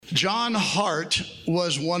John Hart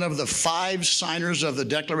was one of the 5 signers of the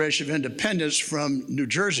Declaration of Independence from New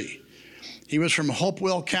Jersey. He was from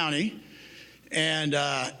Hopewell County, and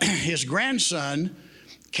his grandson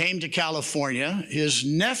came to California. His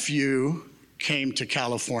nephew came to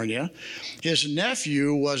California. His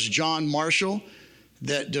nephew was John Marshall,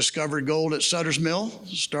 that discovered gold at Sutter's Mill,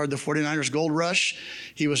 started the 49ers gold rush.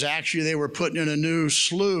 They were putting in a new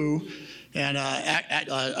slough and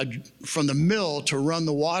from the mill to run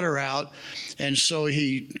the water out. And so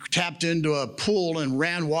he tapped into a pool and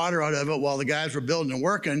ran water out of it while the guys were building and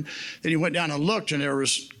working. Then he went down and looked, and there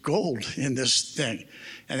was gold in this thing.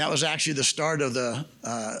 And that was actually the start of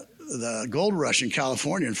the gold rush in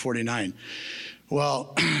California in 49.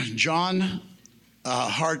 Well, John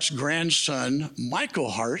Hart's grandson, Michael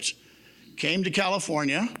Hart, came to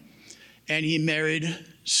California, and he married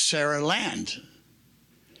Sarah Land.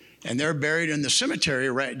 And they're buried in the cemetery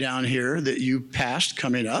right down here that you passed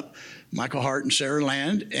coming up, Michael Hart and Sarah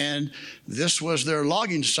Land. And this was their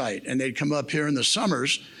logging site. And they'd come up here in the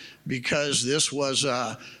summers because this was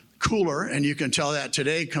cooler, and you can tell that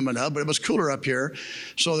today coming up, but it was cooler up here.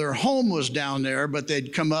 So their home was down there, but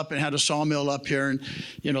they'd come up and had a sawmill up here and,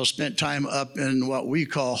 spent time up in what we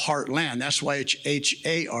call Hartland. That's why it's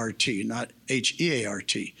H-A-R-T, not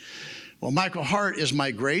H-E-A-R-T. Well, Michael Hart is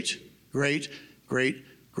my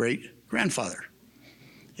great-great-great-great-grandfather.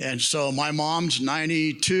 And so my mom's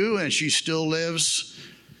 92, and she still lives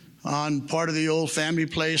on part of the old family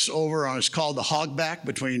place over on, it's called the Hogback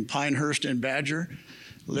between Pinehurst and Badger.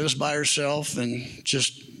 Lives by herself and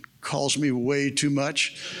just calls me way too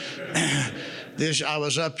much. I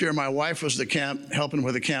was up here, my wife was helping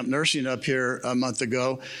with the camp nursing up here a month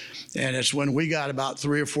ago, and it's when we got about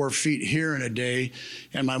 3 or 4 feet here in a day,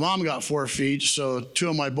 and my mom got 4 feet, so 2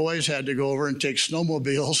 of my boys had to go over and take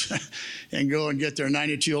snowmobiles and go and get their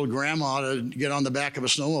 92-year-old grandma to get on the back of a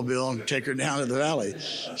snowmobile and take her down to the valley.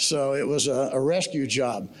 So it was a rescue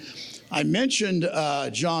job. I mentioned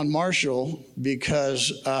John Marshall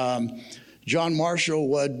because John Marshall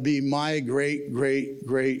would be my great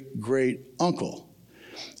uncle.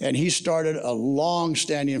 And he started a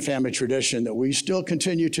long-standing family tradition that we still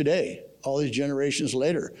continue today, all these generations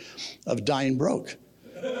later, of dying broke.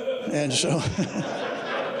 And so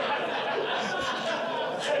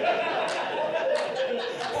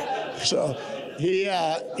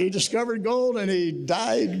he discovered gold and he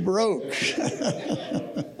died broke.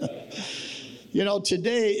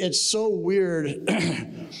 Today it's so weird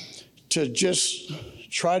to just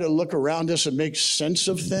try to look around us and make sense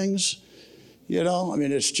of things.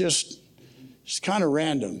 It's kind of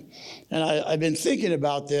random. And I've been thinking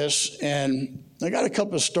about this, and I got a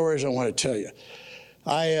couple of stories I want to tell you.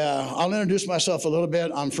 I'll introduce myself a little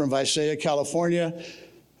bit. I'm from Visalia, California.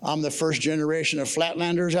 I'm the first generation of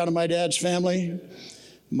Flatlanders out of my dad's family.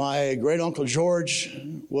 My great uncle George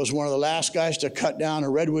was one of the last guys to cut down a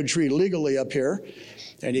redwood tree legally up here,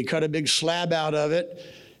 and he cut a big slab out of it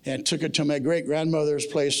and took it to my great grandmother's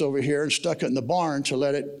place over here and stuck it in the barn to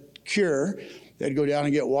let it cure. They'd go down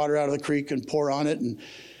and get water out of the creek and pour on it. And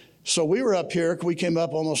so we were up here. We came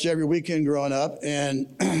up almost every weekend growing up, and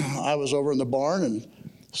I was over in the barn and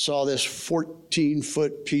saw this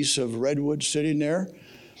 14-foot piece of redwood sitting there,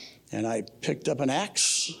 and I picked up an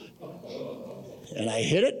axe. And I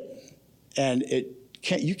hit it, and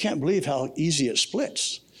you can't believe how easy it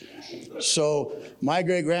splits. So my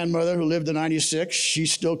great-grandmother, who lived to 96, she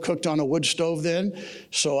still cooked on a wood stove then,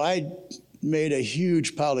 so I made a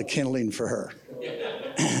huge pile of kindling for her.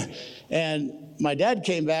 And my dad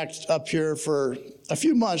came back up here for a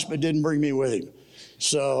few months, but didn't bring me with him.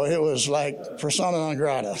 So it was like persona non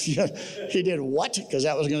grata. He did what? Because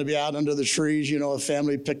that was going to be out under the trees, a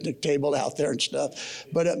family picnic table out there and stuff.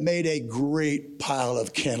 But it made a great pile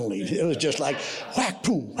of kindling. It was just like whack,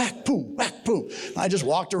 boom, whack, boom, whack, boom. I just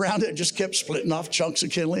walked around it and just kept splitting off chunks of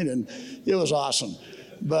kindling, and it was awesome.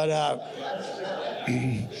 But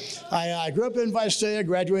I grew up in Visalia,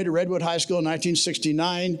 graduated Redwood High School in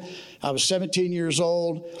 1969. I was 17 years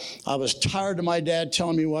old. I was tired of my dad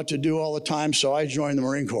telling me what to do all the time, so I joined the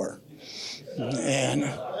Marine Corps. And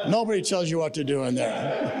nobody tells you what to do in there.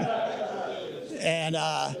 And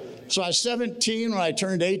so I was 17 when I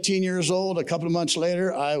turned 18 years old. A couple of months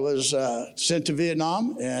later, I was sent to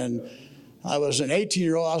Vietnam, and I was an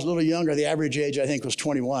 18-year-old. I was a little younger. The average age, I think, was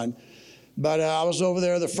 21. But I was over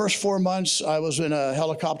there the first 4 months. I was in a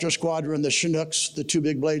helicopter squadron, the Chinooks, the 2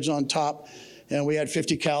 big blades on top, and we had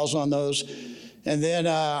 50 cals on those. And then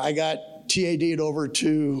I got TAD'd over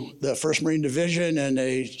to the 1st Marine Division, and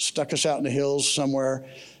they stuck us out in the hills somewhere,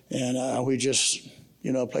 and we just,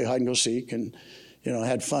 play hide and go seek. And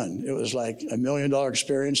had fun. It was like $1 million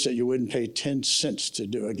experience that you wouldn't pay 10 cents to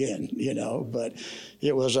do again, but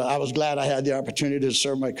it was, I was glad I had the opportunity to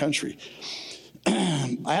serve my country.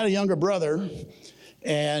 I had a younger brother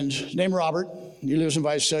and named Robert. He lives in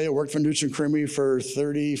Visalia, worked for Newton Creamery for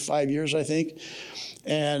 35 years, I think.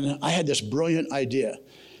 And I had this brilliant idea.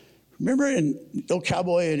 Remember in old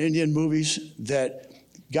cowboy and Indian movies that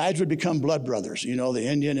guys would become blood brothers? The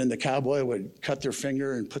Indian and the cowboy would cut their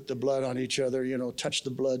finger and put the blood on each other, touch the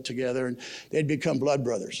blood together, and they'd become blood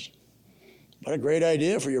brothers. What a great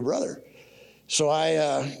idea for your brother. So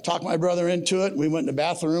I talked my brother into it. We went in the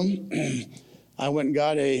bathroom. I went and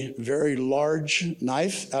got a very large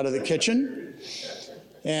knife out of the kitchen.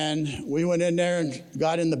 And we went in there and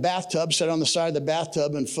got in the bathtub, sat on the side of the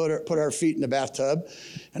bathtub and put our feet in the bathtub.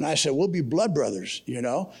 And I said, we'll be blood brothers,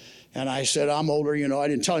 And I said, I'm older, I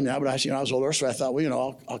didn't tell him that, but I said, I was older, so I thought,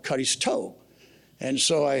 well, I'll cut his toe. And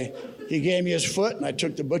so he gave me his foot, and I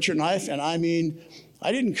took the butcher knife, and I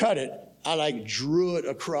didn't cut it. I drew it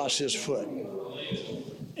across his foot.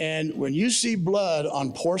 And when you see blood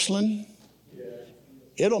on porcelain,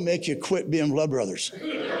 it'll make you quit being blood brothers.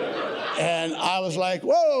 And I was like,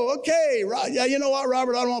 whoa, okay, yeah, you know what,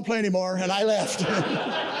 Robert, I don't want to play anymore. And I left.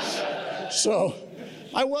 So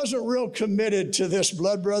I wasn't real committed to this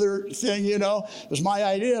blood brother thing, It was my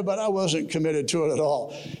idea, but I wasn't committed to it at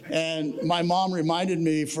all. And my mom reminded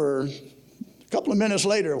me for a couple of minutes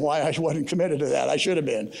later why I wasn't committed to that. I should have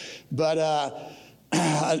been. But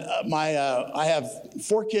I have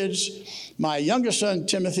 4 kids. My youngest son,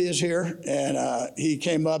 Timothy, is here, and he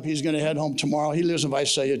came up. He's going to head home tomorrow. He lives in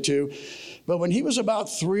Visalia, too. But when he was about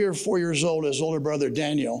 3 or 4 years old, his older brother,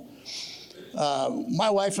 Daniel, my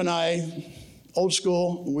wife and I, old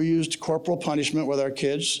school, we used corporal punishment with our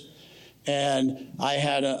kids. And I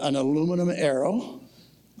had an aluminum arrow.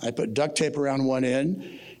 I put duct tape around one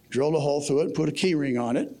end, drilled a hole through it, put a key ring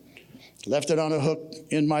on it, left it on a hook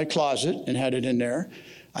in my closet and had it in there.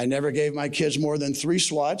 I never gave my kids more than 3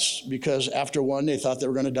 swats because after one, they thought they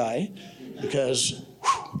were going to die because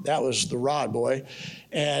that was the rod, boy.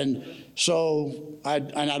 And so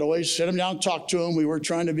I'd always sit them down and talk to them. We were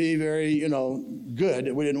trying to be very,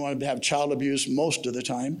 good. We didn't want to have child abuse most of the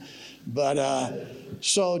time. But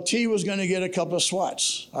so T was going to get a couple of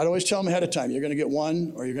swats. I'd always tell them ahead of time, you're going to get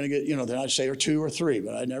 1 or you're going to get, then I'd say or 2 or 3,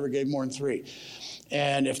 but I never gave more than 3.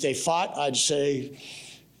 And if they fought, I'd say,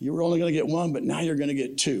 you were only going to get 1, but now you're going to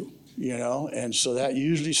get 2, And so that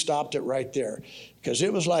usually stopped it right there because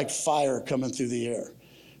it was like fire coming through the air.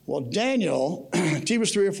 Well, Daniel, T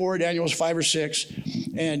was 3 or 4, Daniel was 5 or 6,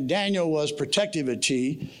 and Daniel was protective of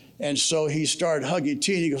T. And so he started hugging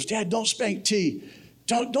T, and he goes, Dad, don't spank T.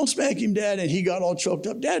 Don't spank him, Dad. And he got all choked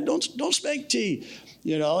up. Dad, don't spank T.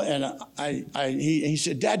 And he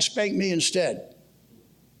said, Dad, spank me instead.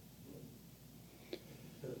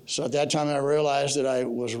 So at that time, I realized that I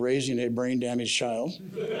was raising a brain-damaged child.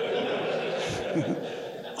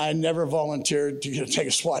 I never volunteered to take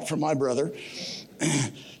a swat from my brother.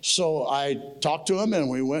 So I talked to him, and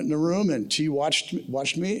we went in the room, and T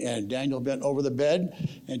watched me, and Daniel bent over the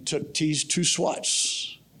bed and took T's 2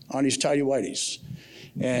 swats on his tighty-whities.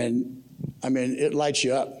 And, it lights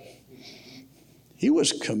you up. He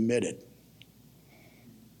was committed.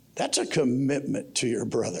 That's a commitment to your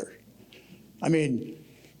brother.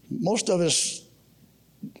 Most of us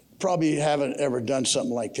probably haven't ever done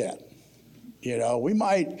something like that. We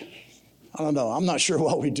might, I don't know, I'm not sure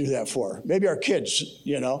what we do that for. Maybe our kids,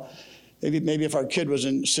 maybe if our kid was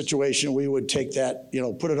in a situation, we would take that,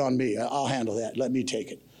 put it on me. I'll handle that. Let me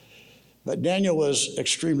take it. But Daniel was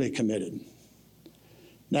extremely committed.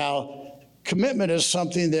 Now, commitment is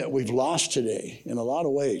something that we've lost today in a lot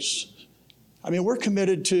of ways. We're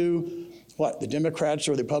committed to what, the Democrats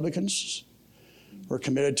or the Republicans? We're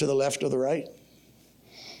committed to the left or the right.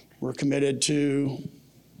 We're committed to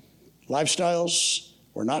lifestyles.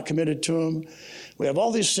 We're not committed to them. We have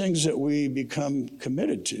all these things that we become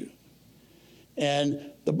committed to.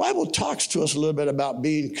 And the Bible talks to us a little bit about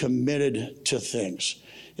being committed to things.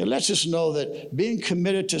 It lets us know that being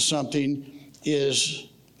committed to something is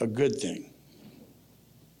a good thing.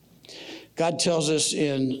 God tells us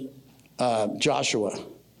in Joshua,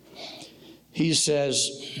 he says,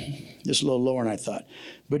 this is a little lower than I thought,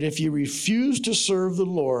 but if you refuse to serve the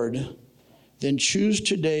Lord, then choose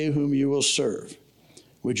today whom you will serve.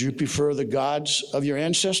 Would you prefer the gods of your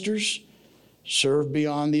ancestors, serve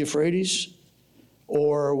beyond the Euphrates?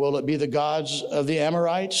 Or will it be the gods of the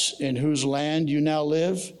Amorites in whose land you now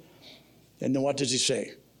live? And then what does he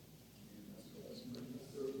say?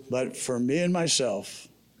 But for me and myself,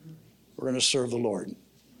 we're going to serve the Lord.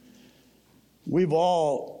 We've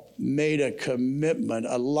all made a commitment.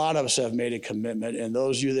 A lot of us have made a commitment, and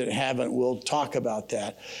those of you that haven't, we'll talk about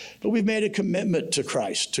that. But we've made a commitment to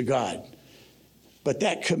Christ, to God. But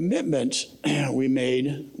that commitment we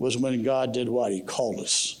made was when God did what? He called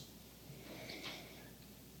us.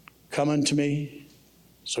 Come unto me.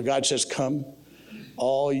 So God says, come,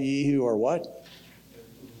 all ye who are what?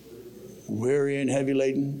 Weary and heavy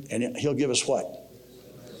laden. And he'll give us what?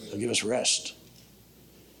 He'll give us rest.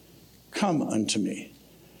 Come unto me.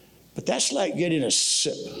 But that's like getting a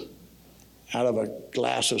sip out of a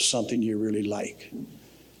glass of something you really like.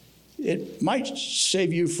 It might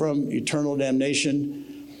save you from eternal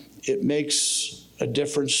damnation. It makes a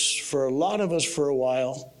difference for a lot of us for a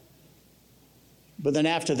while. But then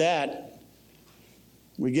after that,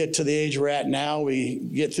 we get to the age we're at now. We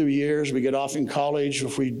get through years. We get off in college.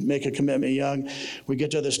 If we make a commitment young, we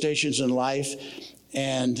get to other stations in life,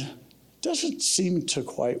 and it doesn't seem to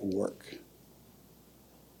quite work.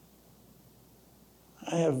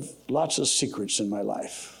 I have lots of secrets in my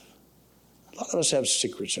life. A lot of us have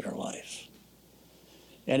secrets in our life.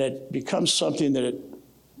 And it becomes something that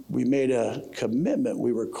we made a commitment.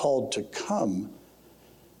 We were called to come.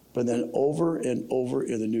 But then over and over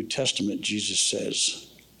in the New Testament, Jesus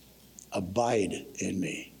says, abide in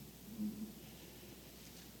me.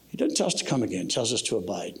 He doesn't tell us to come again. He tells us to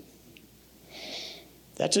abide.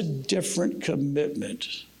 That's a different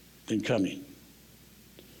commitment than coming.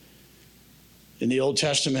 In the Old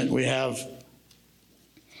Testament, we have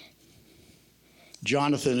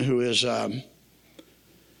Jonathan, who is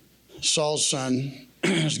Saul's son,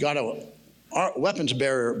 has got a weapons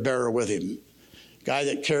bearer with him. Guy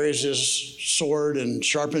that carries his sword and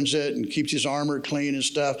sharpens it and keeps his armor clean and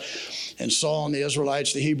stuff. And Saul and the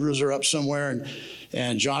Israelites, the Hebrews, are up somewhere.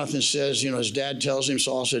 And Jonathan says, his dad tells him,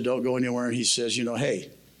 Saul said, don't go anywhere. And he says,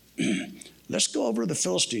 hey, let's go over to the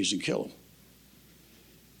Philistines and kill them.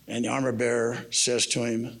 And the armor bearer says to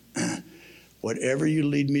him, whatever you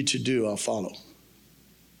lead me to do, I'll follow.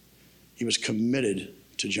 He was committed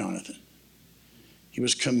to Jonathan. He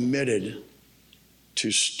was committed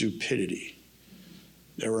to stupidity.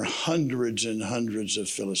 There were hundreds and hundreds of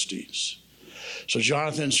Philistines. So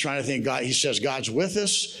Jonathan's trying to think, God, he says, God's with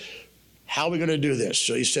us. How are we going to do this?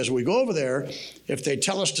 So he says, we go over there. If they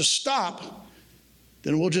tell us to stop,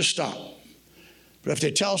 then we'll just stop. But if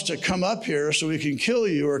they tell us to come up here so we can kill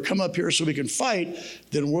you, or come up here so we can fight,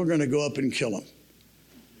 then we're going to go up and kill them.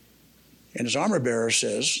 And his armor bearer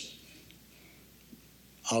says,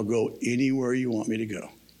 I'll go anywhere you want me to go.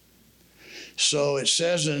 So it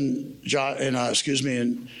says in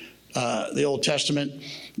the Old Testament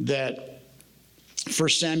that 1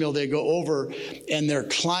 Samuel, they go over and they're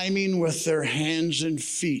climbing with their hands and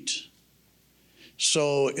feet.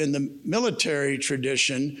 So in the military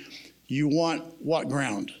tradition, you want what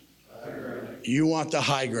ground? High ground. You want the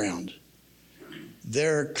high ground.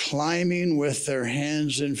 They're climbing with their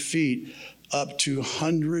hands and feet up to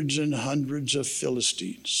hundreds and hundreds of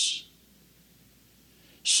Philistines.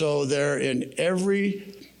 So they're in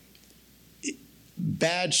every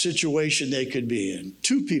bad situation they could be in.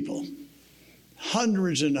 Two people,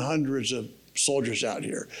 hundreds and hundreds of soldiers out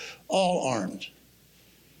here, all armed.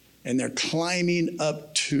 And they're climbing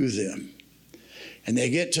up to them. And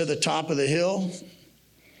they get to the top of the hill,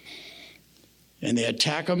 and they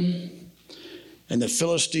attack them. And the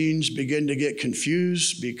Philistines begin to get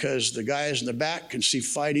confused because the guys in the back can see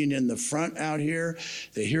fighting in the front out here.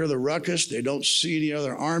 They hear the ruckus. They don't see any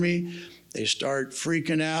other army. They start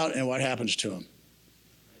freaking out, and what happens to them?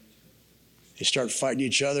 They start fighting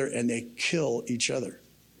each other, and they kill each other.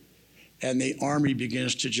 And the army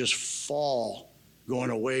begins to just fall,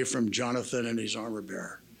 going away from Jonathan and his armor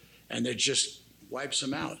bearer. And it just wipes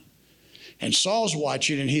them out. And Saul's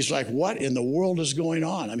watching, and he's like, what in the world is going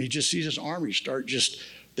on? I mean, he just sees his army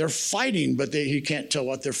they're fighting, but he can't tell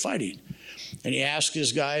what they're fighting. And he asked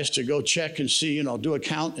his guys to go check and see, do a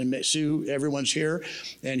count and see who everyone's here.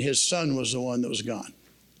 And his son was the one that was gone.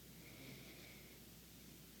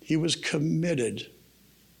 He was committed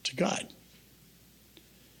to God.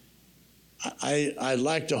 I'd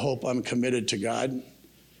like to hope I'm committed to God.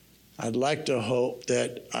 I'd like to hope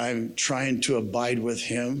that I'm trying to abide with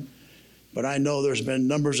him. But I know there's been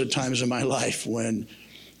numbers of times in my life when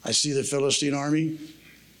I see the Philistine army,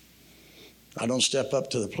 I don't step up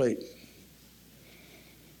to the plate.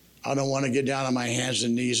 I don't want to get down on my hands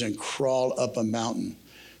and knees and crawl up a mountain.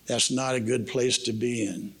 That's not a good place to be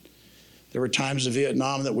in. There were times in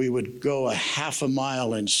Vietnam that we would go a half a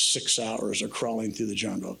mile in 6 hours of crawling through the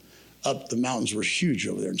jungle. Up the mountains were huge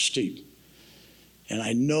over there and steep. And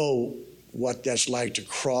I know what that's like to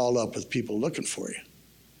crawl up with people looking for you.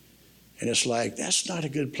 And it's like, that's not a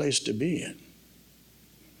good place to be in.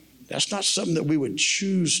 That's not something that we would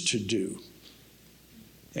choose to do.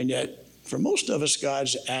 And yet, for most of us,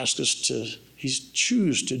 God's asked us to, He's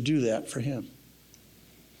choose to do that for Him.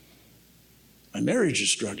 My marriage is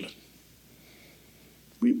struggling.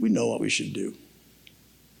 We know what we should do.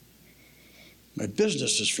 My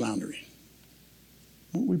business is floundering.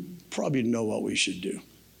 We probably know what we should do.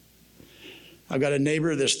 I've got a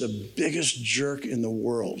neighbor that's the biggest jerk in the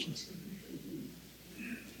world.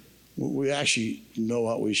 We actually know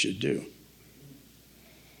what we should do.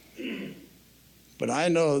 But I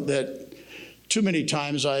know that too many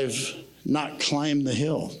times I've not climbed the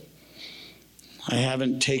hill. I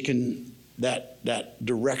haven't taken that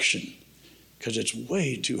direction because it's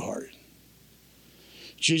way too hard.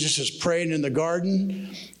 Jesus is praying in the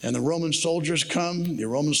garden, and the Roman soldiers come. The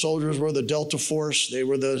Roman soldiers were the Delta Force. They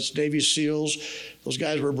were the Navy SEALs. Those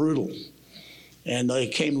guys were brutal. And they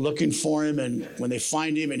came looking for him, and when they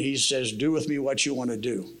find him, and he says, "Do with me what you want to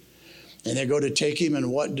do." And they go to take him,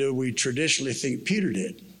 and what do we traditionally think Peter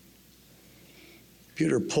did?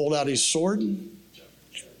 Peter pulled out his sword,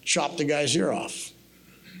 chopped the guy's ear off.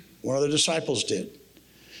 One of the disciples did.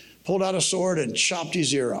 Pulled out a sword and chopped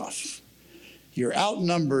his ear off. You're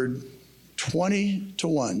outnumbered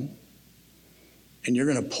 20-1, and you're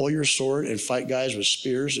going to pull your sword and fight guys with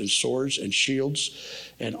spears and swords and shields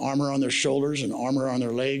and armor on their shoulders and armor on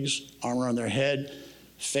their legs, armor on their head,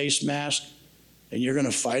 face mask, and you're going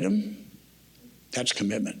to fight them? That's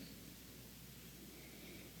commitment.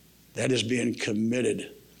 That is being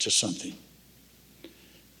committed to something.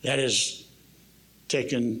 That is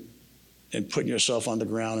taking and putting yourself on the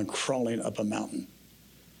ground and crawling up a mountain.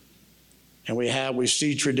 And we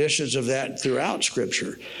see traditions of that throughout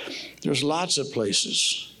Scripture. There's lots of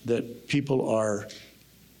places that people are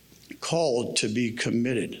called to be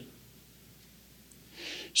committed.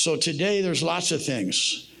 So today there's lots of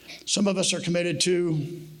things. Some of us are committed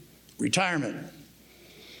to retirement.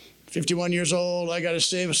 51 years old, I got to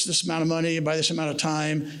save this amount of money by this amount of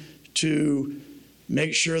time to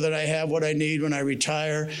make sure that I have what I need when I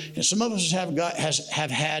retire. And some of us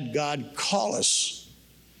have had God call us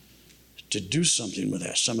to do something with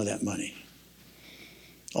some of that money.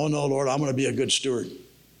 Oh no, Lord, I'm going to be a good steward.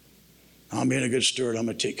 I'm being a good steward. I'm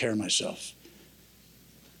going to take care of myself.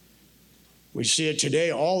 We see it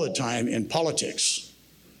today all the time in politics.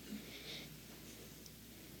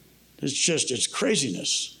 It's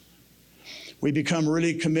craziness. We become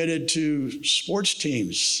really committed to sports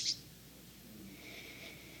teams.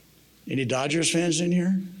 Any Dodgers fans in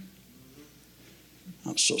here?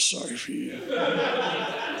 I'm so sorry for you.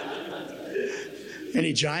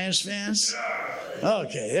 Any Giants fans?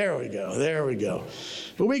 Okay, there we go.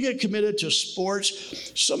 But we get committed to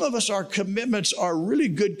sports. Some of us, our commitments are really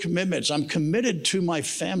good commitments. I'm committed to my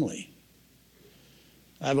family.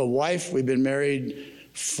 I have a wife. We've been married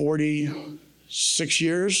 46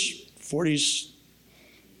 years,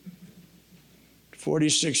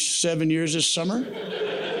 7 years this summer.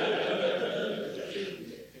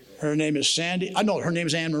 Her name is Sandy. No, her name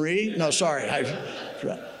is Anne Marie. No, sorry.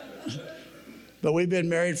 But we've been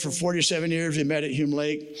married for 47 years. We met at Hume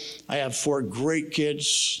Lake. I have 4 great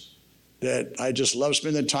kids that I just love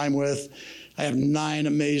spending time with. I have 9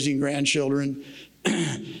 amazing grandchildren,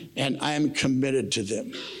 and I am committed to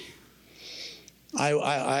them.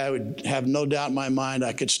 I would have no doubt in my mind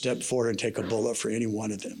I could step forward and take a bullet for any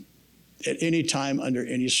one of them at any time, under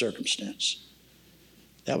any circumstance.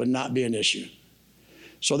 That would not be an issue.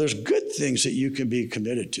 So there's good things that you can be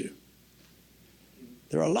committed to.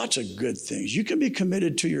 There are lots of good things. You can be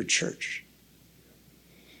committed to your church.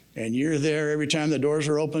 And you're there every time the doors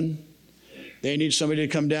are open. They need somebody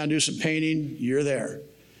to come down and do some painting, you're there.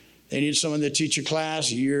 They need someone to teach a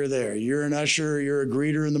class, you're there. You're an usher, you're a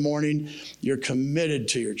greeter in the morning, you're committed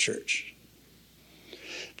to your church.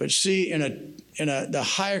 But see, in the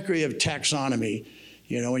hierarchy of taxonomy,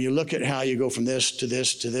 when you look at how you go from this to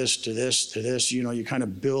this to this to this to this, you kind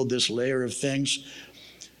of build this layer of things.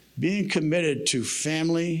 Being committed to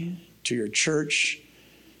family, to your church,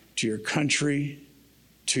 to your country,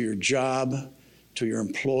 to your job, to your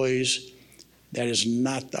employees, that is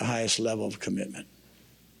not the highest level of commitment.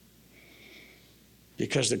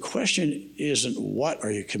 Because the question isn't what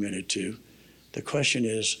are you committed to, the question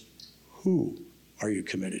is who are you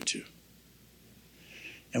committed to?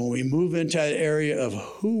 And when we move into that area of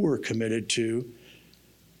who we're committed to,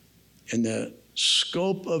 in the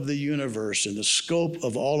scope of the universe, in the scope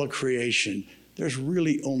of all of creation, there's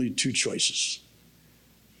really only 2 choices.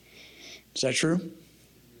 Is that true?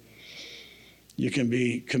 You can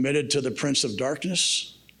be committed to the Prince of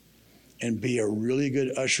Darkness and be a really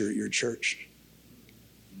good usher at your church.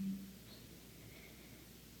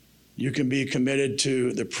 You can be committed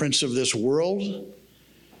to the prince of this world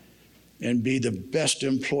and be the best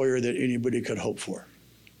employer that anybody could hope for.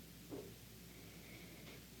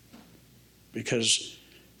 Because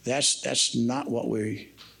that's not what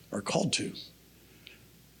we are called to.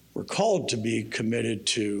 We're called to be committed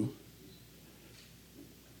to,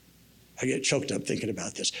 I get choked up thinking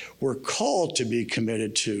about this. We're called to be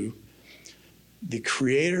committed to the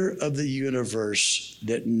creator of the universe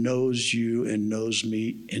that knows you and knows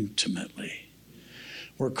me intimately.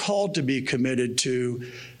 We're called to be committed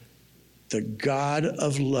to the God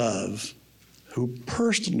of love who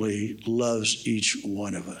personally loves each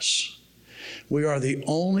one of us. We are the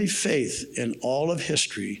only faith in all of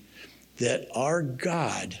history that our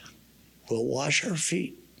God will wash our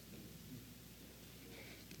feet.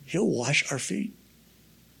 He'll wash our feet.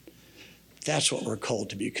 That's what we're called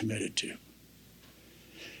to be committed to.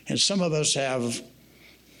 And some of us have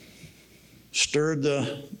stirred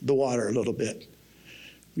the water a little bit.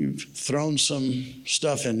 We've thrown some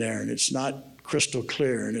stuff in there, and it's not crystal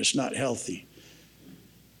clear, and it's not healthy,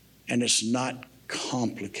 and it's not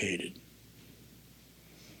complicated.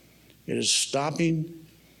 It is stopping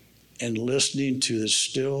and listening to the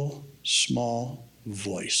still, small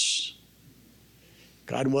voice.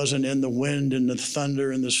 God wasn't in the wind and the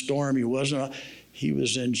thunder and the storm. He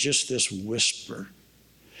was in just this whisper.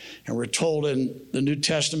 And we're told in the New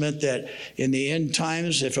Testament that in the end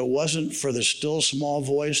times, if it wasn't for the still small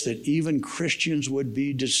voice, that even Christians would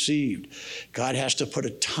be deceived. God has to put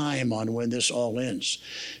a time on when this all ends,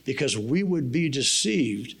 because we would be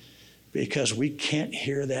deceived because we can't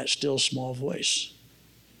hear that still small voice.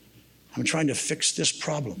 I'm trying to fix this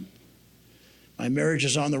problem. My marriage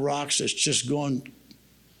is on the rocks. It's just going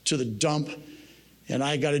to the dump, and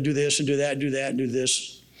I got to do this and do that and do that and do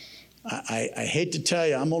this. I hate to tell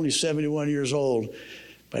you, I'm only 71 years old,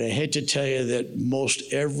 but I hate to tell you that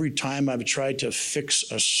most every time I've tried to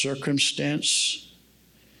fix a circumstance,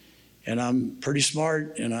 and I'm pretty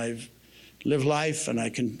smart, and I've lived life, and I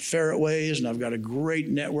can ferret ways, and I've got a great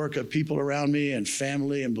network of people around me and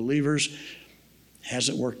family and believers,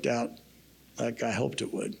 hasn't worked out like I hoped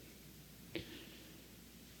it would.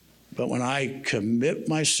 But when I commit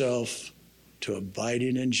myself to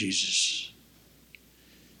abiding in Jesus,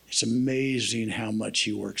 it's amazing how much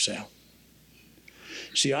he works out.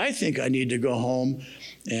 See, I think I need to go home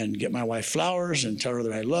and get my wife flowers and tell her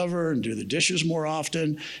that I love her and do the dishes more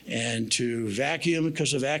often and to vacuum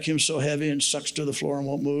because the vacuum's so heavy and sucks to the floor and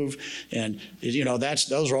won't move. And,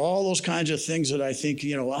 those are all those kinds of things that I think,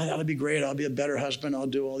 that'll be great. I'll be a better husband. I'll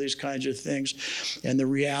do all these kinds of things. And the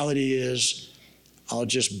reality is, I'll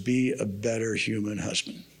just be a better human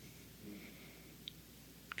husband.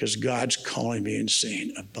 Because God's calling me and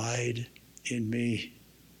saying, abide in me.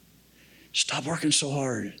 Stop working so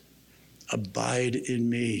hard. Abide in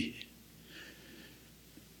me.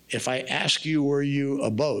 If I ask you where you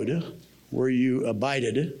abode, where you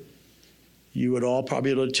abided, you would all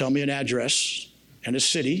probably be able to tell me an address and a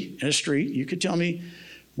city and a street. You could tell me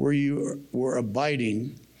where you were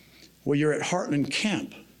abiding. Well, you're at Hartland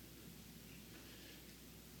camp,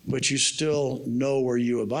 but you still know where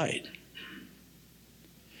you abide.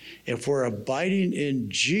 If we're abiding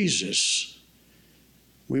in Jesus,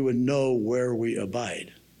 we would know where we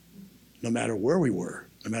abide, no matter where we were,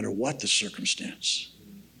 no matter what the circumstance.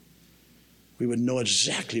 We would know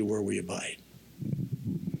exactly where we abide.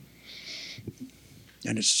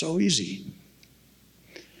 And it's so easy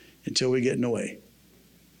until we get in the way.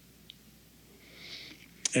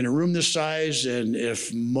 In a room this size, and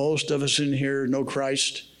if most of us in here know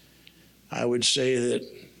Christ, I would say that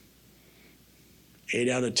 8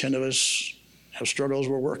 out of 10 of us have struggles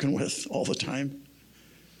we're working with all the time.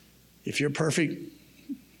 If you're perfect,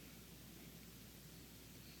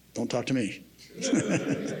 don't talk to me.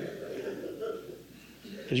 Because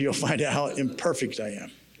you'll find out how imperfect I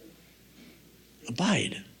am.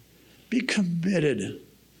 Abide. Be committed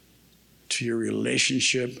to your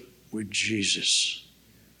relationship with Jesus.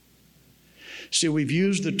 See, we've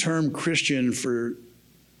used the term Christian for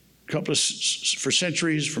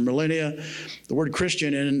centuries, for millennia, the word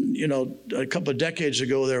Christian, and a couple of decades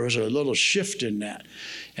ago there was a little shift in that,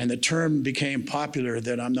 and the term became popular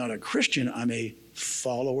that I'm not a Christian, I'm a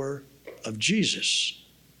follower of Jesus,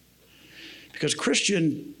 because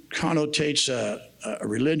Christian connotates a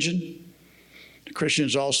religion. The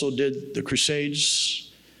Christians also did the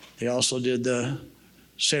Crusades. They also did the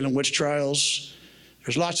Salem witch trials.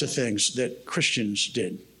 There's lots of things that Christians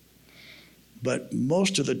did. But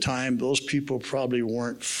most of the time, those people probably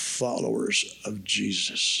weren't followers of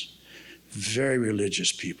Jesus. Very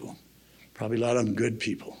religious people. Probably a lot of them good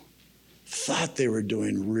people. Thought they were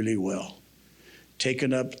doing really well.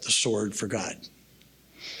 taken up the sword for God.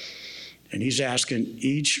 And he's asking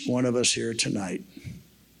each one of us here tonight,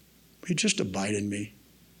 will you just abide in me?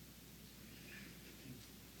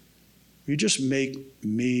 Will you just make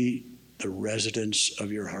me the residence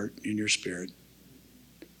of your heart and your spirit?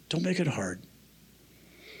 Don't make it hard.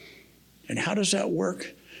 And how does that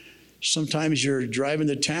work? Sometimes you're driving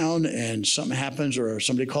to town and something happens or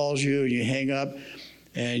somebody calls you and you hang up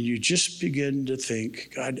and you just begin to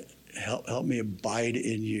think, God, help me abide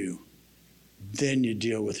in you. Then you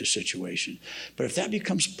deal with the situation. But if that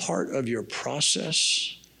becomes part of your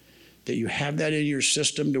process, that you have that in your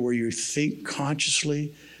system to where you think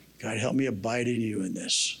consciously, God, help me abide in you in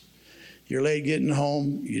this. You're late getting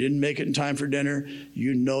home. You didn't make it in time for dinner.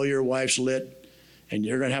 You know your wife's lit, and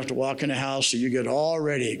you're going to have to walk in the house, so you get all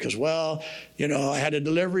ready because, well, I had a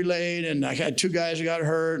delivery late, and I had 2 guys that got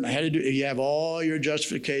hurt, and I had to do. You have all your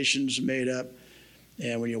justifications made up.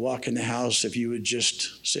 And when you walk in the house, if you would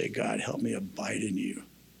just say, God, help me abide in you.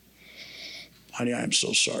 Honey, I'm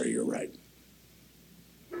so sorry, you're right.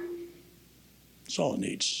 That's all it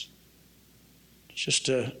needs. It's just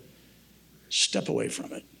to step away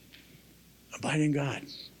from it. Abide in God.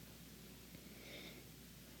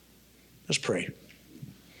 Let's pray.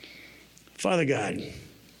 Father God,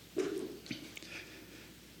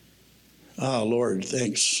 oh, Lord,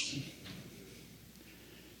 thanks.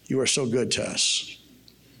 You are so good to us.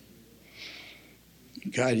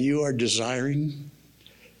 God, you are desiring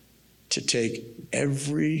to take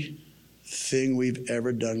everything we've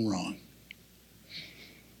ever done wrong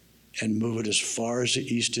and move it as far as the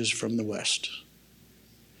east is from the west,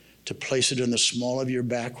 to place it in the small of your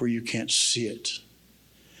back where you can't see it.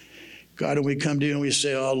 God, when we come to you and we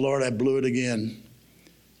say, oh, Lord, I blew it again,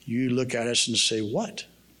 you look at us and say, what?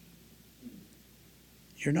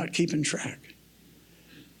 You're not keeping track.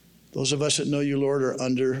 Those of us that know you, Lord, are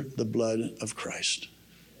under the blood of Christ.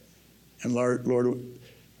 And Lord,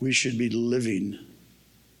 we should be living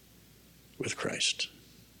with Christ.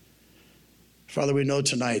 Father, we know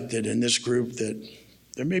tonight that in this group that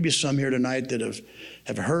there may be some here tonight that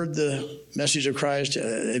have heard the message of Christ.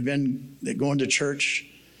 They've been going to church.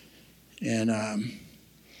 But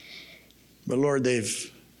Lord,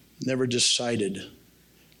 they've never decided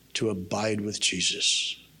to abide with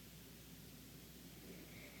Jesus.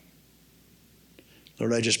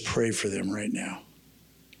 Lord, I just pray for them right now,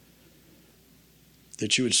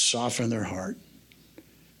 that you would soften their heart,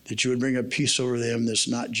 that you would bring a peace over them that's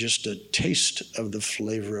not just a taste of the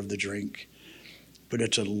flavor of the drink, but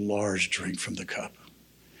it's a large drink from the cup.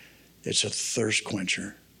 It's a thirst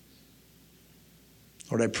quencher.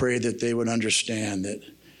 Lord, I pray that they would understand that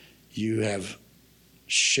you have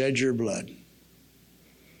shed your blood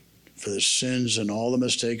for the sins and all the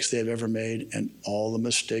mistakes they have ever made and all the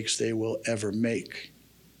mistakes they will ever make.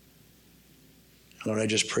 Lord, I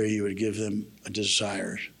just pray you would give them a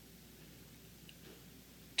desire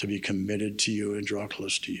to be committed to you and draw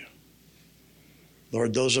close to you.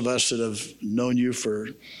 Lord, those of us that have known you for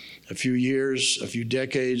a few years, a few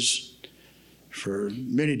decades, for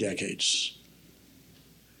many decades,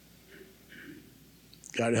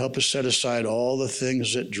 God, help us set aside all the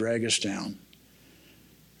things that drag us down,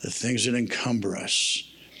 the things that encumber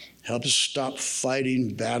us. Help us stop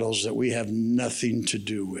fighting battles that we have nothing to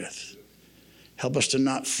do with. Help us to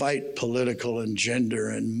not fight political and gender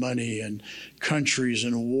and money and countries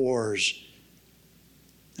and wars.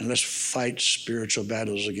 And let's fight spiritual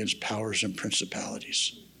battles against powers and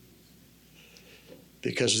principalities.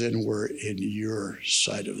 Because then we're in your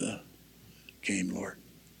side of the game, Lord.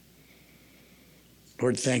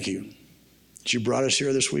 Lord, thank you that you brought us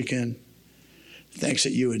here this weekend. Thanks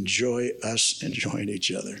that you enjoy us enjoying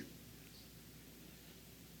each other.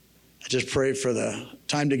 I just pray for the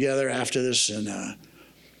time together after this, and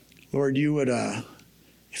Lord, you would,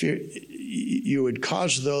 if you would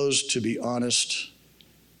cause those to be honest,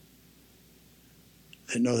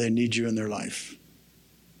 that know they need you in their life.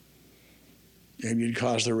 And you'd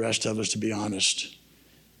cause the rest of us to be honest,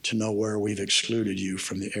 to know where we've excluded you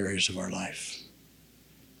from the areas of our life,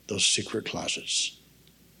 those secret closets.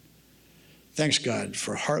 Thanks, God,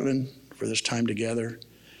 for Hartland, for this time together.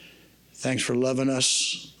 Thanks for loving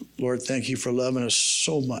us. Lord, thank you for loving us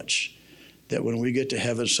so much that when we get to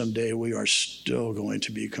heaven someday, we are still going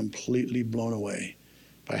to be completely blown away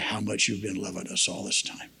by how much you've been loving us all this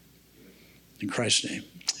time. In Christ's name,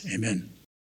 amen.